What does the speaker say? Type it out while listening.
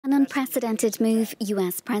An unprecedented move.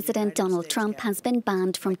 US President Donald Trump has been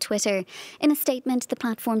banned from Twitter. In a statement, the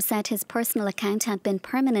platform said his personal account had been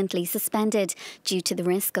permanently suspended due to the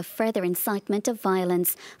risk of further incitement of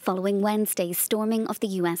violence following Wednesday's storming of the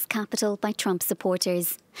US Capitol by Trump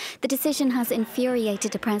supporters. The decision has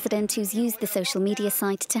infuriated a president who's used the social media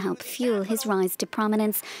site to help fuel his rise to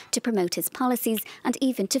prominence, to promote his policies and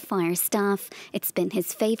even to fire staff. It's been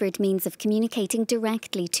his favoured means of communicating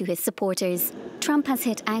directly to his supporters. Trump has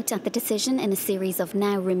hit out at the decision in a series of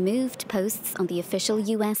now removed posts on the official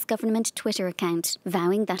US government Twitter account,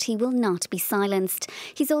 vowing that he will not be silenced.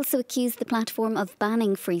 He's also accused the platform of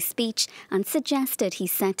banning free speech and suggested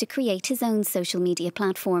he's set to create his own social media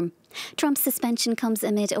platform. Trump's suspension comes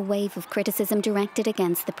amid a wave of criticism directed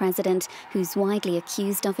against the president, who's widely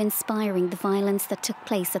accused of inspiring the violence that took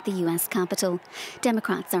place at the US Capitol.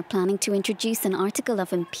 Democrats are planning to introduce an article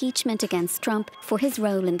of impeachment against Trump for his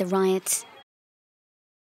role in the riot.